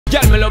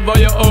Girl, me love how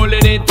you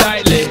holding it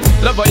tightly.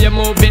 Love how you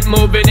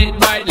moving it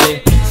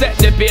brightly. Set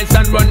the pace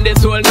and run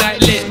this whole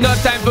nightly. No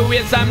time for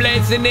waste, I'm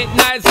lacing it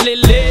nicely.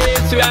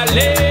 Lace, we are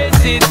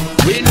lace it,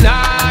 we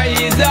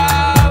nice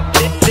up.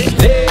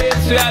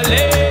 Lace, we are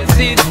lace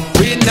it,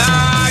 we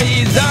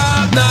nice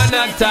up. None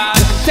at all.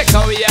 Take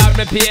away all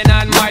my pain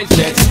and my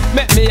stress.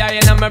 Make me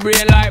iron on my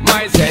brain like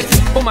my set.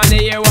 Woman,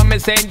 you hear what me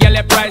saying, girl,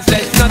 you're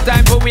priceless. No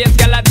time for waste,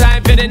 girl, a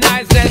time for the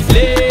niceness.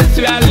 Lace,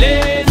 we are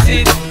lace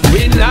it,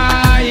 we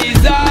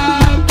nice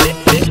up.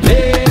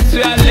 Lace,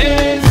 we are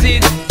lace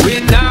it, we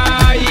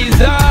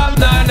nice up.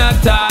 None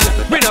at all.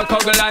 We no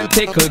cuddle and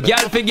tickle,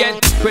 girl, forget.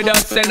 With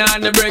us send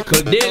on the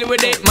brickle, deal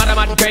with it.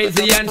 Mad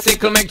crazy and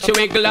sickle, make you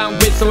wiggle and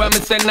whistle when me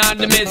send on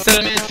the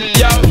missile.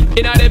 Yo,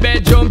 in the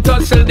bedroom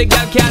tussle, the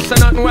girl can't say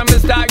nothing when me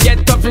start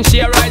get tough and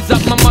she rise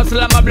up my muscle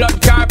and my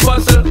blood car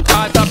puzzle.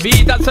 Heart a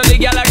beat, that's how the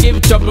girl I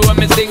give trouble when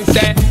me sing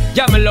say.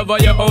 Yeah, me love how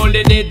you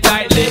holding it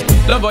tightly.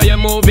 Love how you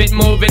moving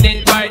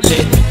it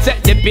brightly.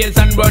 Set the pace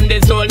and run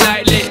this whole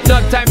nightly.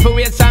 No time for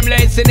waste, I'm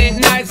lacing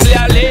it nicely.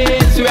 I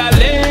lace, we are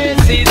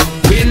lace it.